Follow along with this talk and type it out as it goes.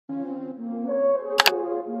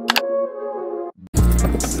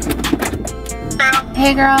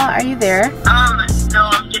Hey girl, are you there? No,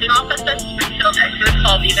 I'm getting off at the Springfield exit, so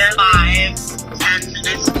I'll be there by 10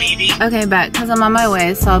 minutes maybe. Okay, bet, because I'm on my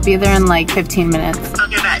way, so I'll be there in like 15 minutes.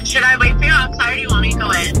 Okay, bet. Should I wait for you outside or do you want me to go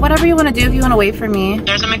in? Whatever you want to do if you want to wait for me.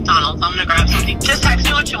 There's a McDonald's. I'm gonna grab something. Just text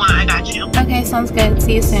me what you want. I got you. Okay, sounds good.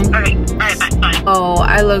 See you soon. Alright, bye. Oh,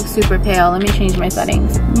 I look super pale. Let me change my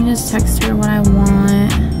settings. Let me just text her what I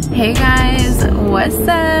want. Hey guys, what's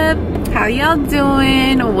up? How y'all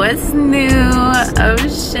doing? What's new? Oh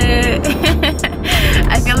shit.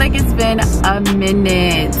 I feel like it's been a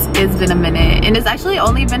minute. It's been a minute. And it's actually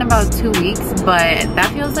only been about 2 weeks, but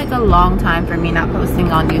that feels like a long time for me not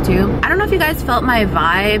posting on YouTube. I don't know if you guys felt my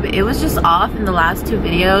vibe. It was just off in the last 2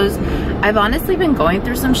 videos. I've honestly been going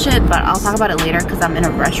through some shit, but I'll talk about it later because I'm in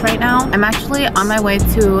a rush right now. I'm actually on my way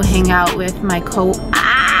to hang out with my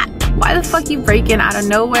why the fuck you breaking out of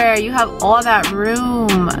nowhere? You have all that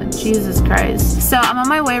room. Jesus Christ. So I'm on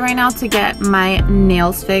my way right now to get my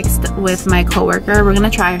nails fixed with my coworker. We're gonna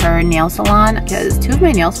try her nail salon because 2 of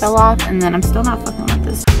my nails fell off and then I'm still not fucking with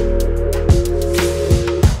this.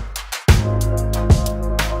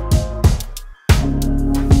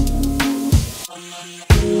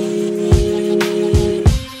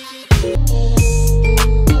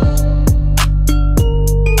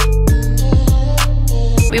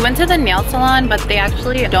 We went to the nail salon, but they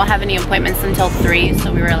actually don't have any appointments until 3,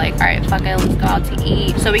 so we were like, all right, fuck it, let's go out to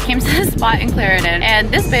eat. So we came to this spot in Clarendon, and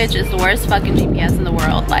this bitch is the worst fucking GPS in the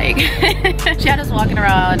world. Like, she had us walking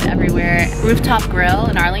around everywhere. Rooftop Grill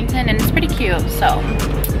in Arlington, and it's pretty cute. So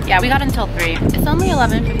yeah, we got until 3. It's only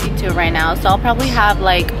 11:52 right now, so I'll probably have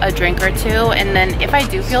like a drink or 2, and then if I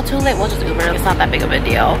do feel too late, we'll just Uber. It's not that big of a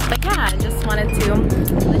deal. But yeah, I just wanted to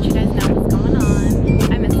let you guys know what's going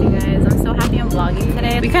on. I miss you guys. I'm so happy I'm vlogging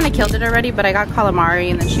today. We kind of killed it already, but I got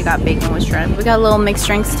calamari and then she got bacon with shrimp. We got little mixed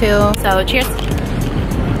drinks too. So cheers.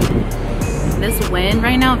 This wind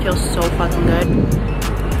right now feels so fucking good.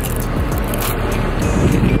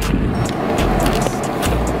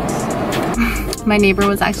 My neighbor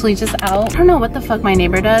was actually just out. I don't know what the fuck my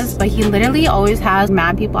neighbor does, but he literally always has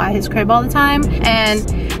mad people at his crib all the time. And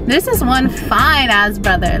this is one fine ass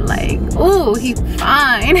brother. Like, ooh, he's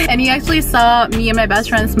fine. And he actually saw me and my best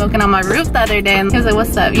friend smoking on my roof the other day, and he was like,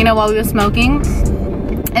 what's up? You know, while we were smoking.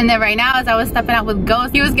 And then right now, as I was stepping out with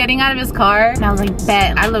Ghost, he was getting out of his car. And I was like,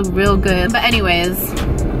 bet, I look real good. But anyways,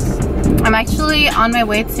 I'm actually on my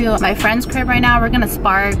way to my friend's crib right now. We're gonna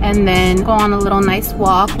spark and then go on a little nice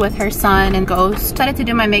walk with her son and Ghost. Decided to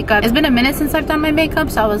do my makeup. It's been a minute since I've done my makeup,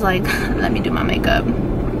 so I was like, let me do my makeup.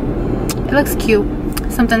 It looks cute.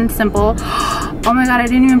 Something simple. Oh my god, I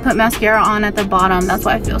didn't even put mascara on at the bottom. That's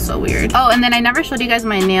why I feel so weird. Oh, and then I never showed you guys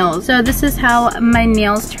my nails. So this is how my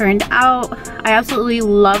nails turned out. I absolutely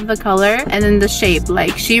love the color and then the shape.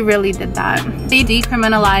 Like, she really did that. They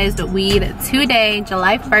decriminalized weed today,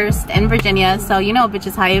 July 1st in Virginia. So you know, bitch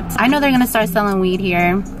is hyped. I know they're gonna start selling weed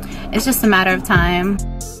here. It's just a matter of time.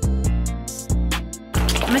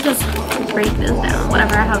 I'm gonna just break this down,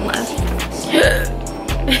 whatever I have left.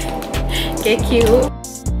 Get cute.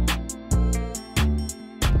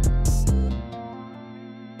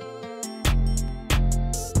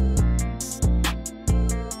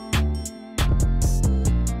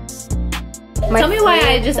 Tell me why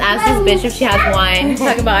I just asked this bitch if she has wine.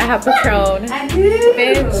 Talking about I have Patron.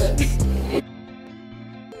 Bitch.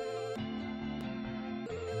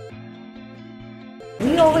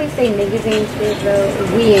 We always say niggas ain't shit,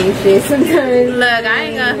 bro. We ain't shit sometimes. Look, I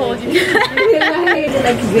ain't gonna hold you.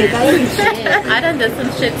 Like, bitch, I ain't shit. I done did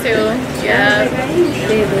some shit too. Yeah. Like, I ain't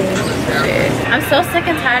shit, bitch. I'm so sick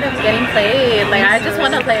and tired of getting played. Like, I just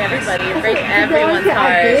want to play everybody, break everyone's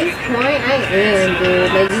heart. At this point, I am,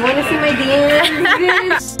 dude. Like, you want to see my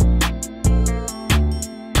DMs?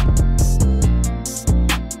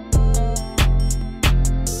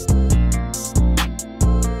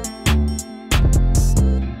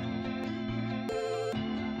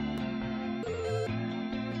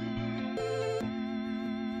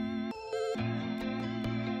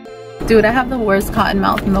 Dude, I have the worst cotton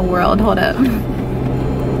mouth in the world. Hold up.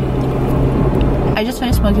 I just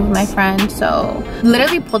finished smoking with my friend, so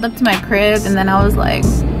literally pulled up to my crib and then I was like,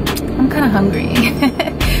 I'm kind of hungry.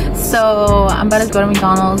 So I'm about to go to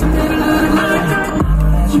McDonald's.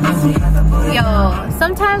 Yo,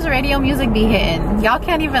 sometimes radio music be hitting. Y'all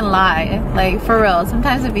can't even lie. Like, for real,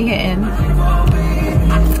 sometimes it be hitting.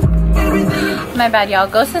 My bad, y'all.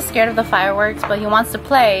 Ghost is scared of the fireworks, but he wants to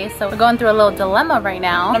play, so we're going through a little dilemma right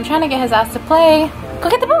now. I'm trying to get his ass to play. Go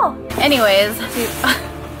get the ball. Anyways,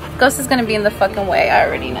 ghost is gonna be in the fucking way. I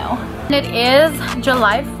already know. It is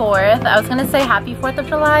July 4th. I was gonna say happy 4th of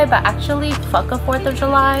July, but actually fuck a 4th of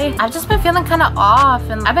July. I've just been feeling kind of off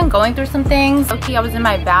and I've been going through some things. Okay, I was in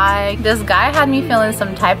my bag. This guy had me feeling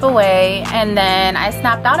some type of way and then I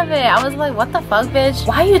snapped out of it. I was like, what the fuck, bitch?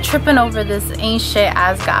 Why are you tripping over this ain't shit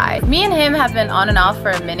ass guy? Me and him have been on and off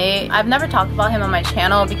for a minute. I've never talked about him on my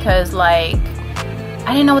channel because like,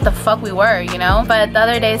 I didn't know what the fuck we were, you know? But the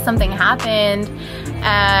other day something happened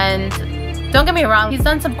and don't get me wrong, he's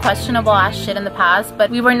done some questionable ass shit in the past, but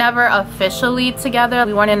we were never officially together.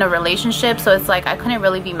 We weren't in a relationship, so it's like I couldn't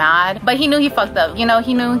really be mad. But he knew he fucked up, you know?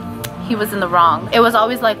 He knew he was in the wrong. It was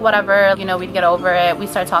always like whatever, you know, we'd get over it, we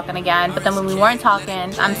start talking again. But then when we weren't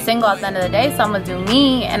talking, I'm single at the end of the day, so I'm gonna do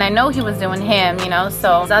me, and I know he was doing him, you know?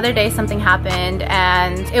 So the other day something happened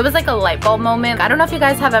and it was like a light bulb moment. I don't know if you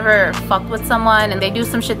guys have ever fucked with someone and they do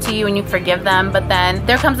some shit to you and you forgive them, but then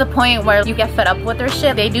there comes a point where you get fed up with their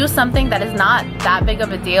shit. They do something that is not that big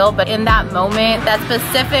of a deal, but in that moment, that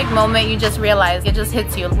specific moment, you just realize, it just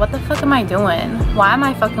hits you. What the fuck am I doing? Why am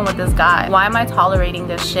I fucking with this guy? Why am I tolerating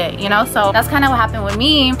this shit, you know? So that's kind of what happened with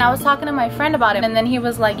me. I was talking to my friend about it and then he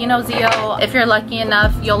was like, you know, Zio, if you're lucky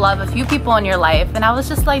enough, you'll love a few people in your life. And I was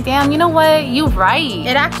just like, damn, you know what? You're right.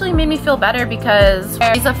 It actually made me feel better because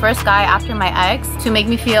he's the first guy after my ex to make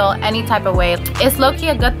me feel any type of way. It's low-key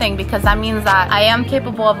a good thing because that means that I am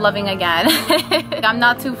capable of loving again. I'm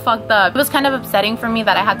not too fucked up. It was kind of upsetting for me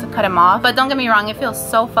that I had to cut him off, but don't get me wrong, it feels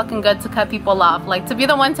so fucking good to cut people off. Like, to be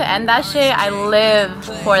the one to end that shit, I live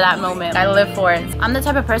for that moment. I live for it. I'm the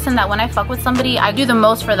type of person that when I fuck with somebody, I do the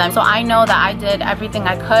most for them. So I know that I did everything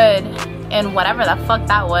I could in whatever the fuck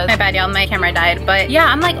that was. My bad, y'all, my camera died. But yeah,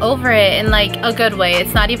 I'm like over it in like a good way.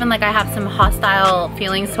 It's not even like I have some hostile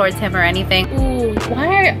feelings towards him or anything. Ooh, why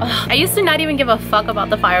are, I used to not even give a fuck about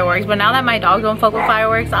the fireworks, but now that my dog don't fuck with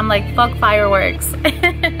fireworks, I'm like, fuck fireworks.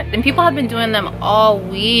 And people have been doing them all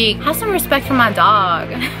week. Have some respect for my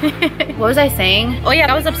dog. What was I saying? Oh yeah,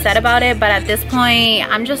 I was upset about it, but at this point,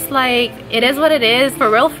 I'm just like, it is what it is. For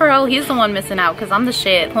real, he's the one missing out because I'm the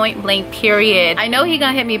shit. Point blank, period. I know he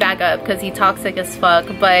gonna hit me back up because he toxic as fuck,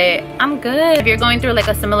 but I'm good. If you're going through like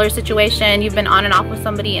a similar situation, you've been on and off with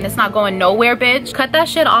somebody and it's not going nowhere, bitch, cut that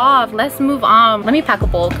shit off. Let's move on. Let me pack a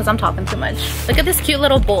bowl because I'm talking too much. Look at this cute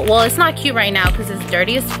little bowl. Well, it's not cute right now because it's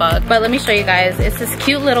dirty as fuck, but let me show you guys. It's this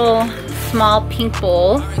cute little small pink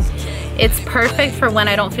bowl. It's perfect for when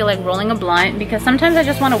I don't feel like rolling a blunt because sometimes I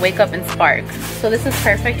just want to wake up and spark. So this is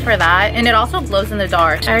perfect for that. And it also glows in the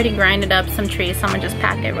dark. I already grinded up some trees, so I'm gonna just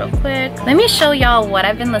pack it real quick. Let me show y'all what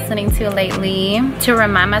I've been listening to lately to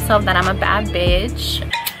remind myself that I'm a bad bitch.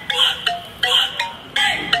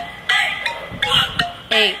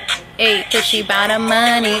 Hey, cause she bout her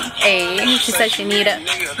money. Hey, she said she need a,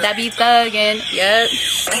 that be thuggin', yep.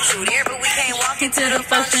 Into the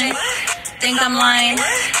function, think I'm lying.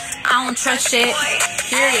 I don't trust shit,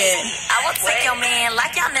 period. I will take your man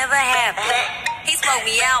like y'all never have. He smoked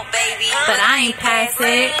me out, baby. But I ain't pass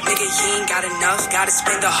it. Nigga, he ain't got enough. Gotta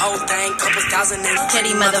spend the whole thing. Couple thousand in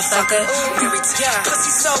Kitty motherfucker.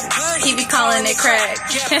 So good. He be calling it crack.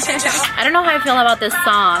 I don't know how I feel about this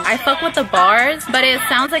song. I fuck with the bars, but it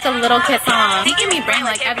sounds like a little kid song. He give me brain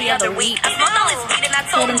like every other week. I smoked all his weed and I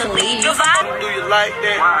told him to leave. Do you like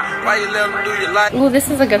that? Why you let him do you like? Ooh, this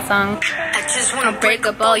is a good song. I just wanna Break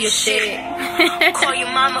up all your shit. call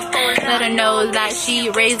your mama for a Let her know that she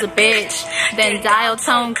raised a bitch. Then dial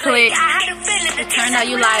tone click. It turned out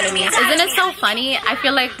you lied to me. Isn't it so funny? I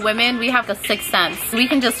feel like women, we have the sixth sense. We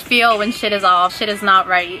can just feel when shit is off, shit is not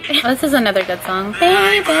right. Oh, this is another good song.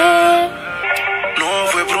 Baby. No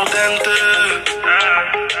fue prudente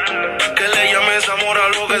que le llames amor a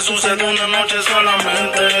lo que sucede una noche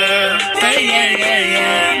solamente.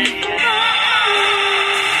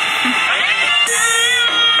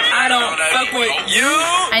 I don't fuck with you.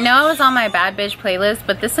 I know I was on my bad bitch playlist,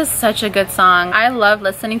 but this is such a good song. I love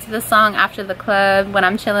listening to this song after the club, when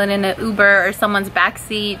I'm chilling in an Uber or someone's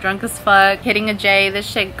backseat, drunk as fuck, hitting a J. This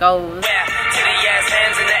shit goes.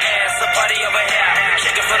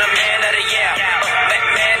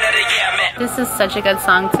 This is such a good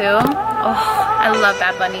song too. Oh, I love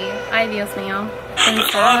Bad Bunny. Ay, Dios mío.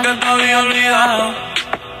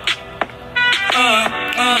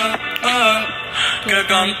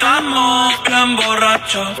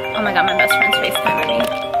 Oh my god, my best friend's FaceTiming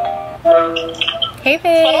me. Hey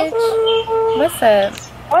bitch. What's up?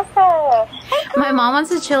 What's up? My mom wants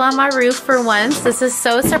to chill on my roof for once. This is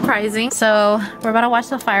so surprising. So we're about to watch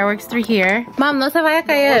the fireworks through here. Mom, no se vaya a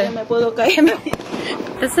caer.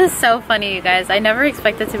 This is so funny, you guys. I never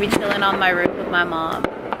expected to be chilling on my roof with my mom.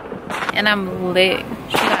 and I'm lit.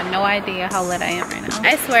 She got no idea how lit I am right now.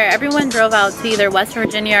 I swear, everyone drove out to either West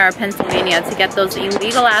Virginia or Pennsylvania to get those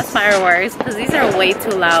illegal ass fireworks because these are way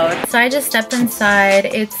too loud. So I just stepped inside.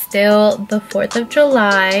 It's still the 4th of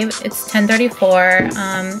July. It's 10:34.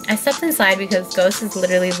 I stepped inside because Ghost is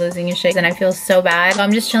literally losing his shit and I feel so bad. So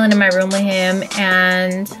I'm just chilling in my room with him,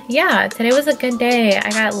 and yeah, today was a good day. I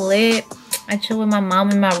got lit. I chill with my mom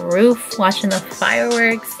in my roof watching the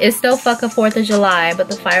fireworks. It's still fucking 4th of July, but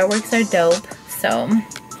the fireworks are dope. So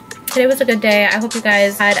today was a good day. I hope you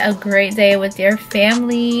guys had a great day with your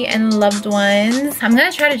family and loved ones. I'm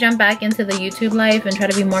gonna try to jump back into the YouTube life and try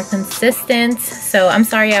to be more consistent. So I'm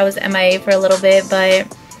sorry I was MIA for a little bit,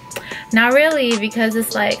 but not really, because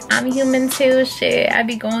it's like I'm human too. Shit, I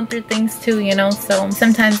be going through things too, you know, so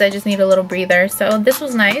sometimes I just need a little breather. So this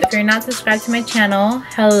was nice. If you're not subscribed to my channel,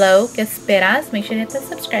 hello, que esperas? Make sure to hit the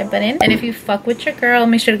subscribe button, and if you fuck with your girl,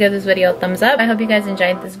 make sure to give this video a thumbs up. I hope you guys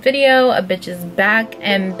enjoyed this video. A bitch is back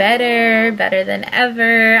and better than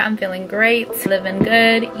ever. I'm feeling great, living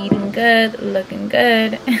good, eating good, looking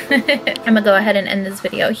good. I'm gonna go ahead and end this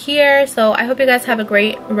video here. So I hope you guys have a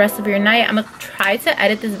great rest of your night. I'm gonna try to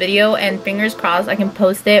edit this video, and fingers crossed I can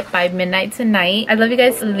post it by midnight tonight. I love you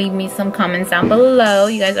guys. Leave me some comments down below.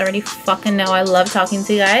 You guys already fucking know I love talking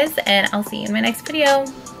to you guys, and I'll see you in my next video.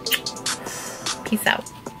 Peace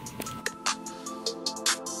out.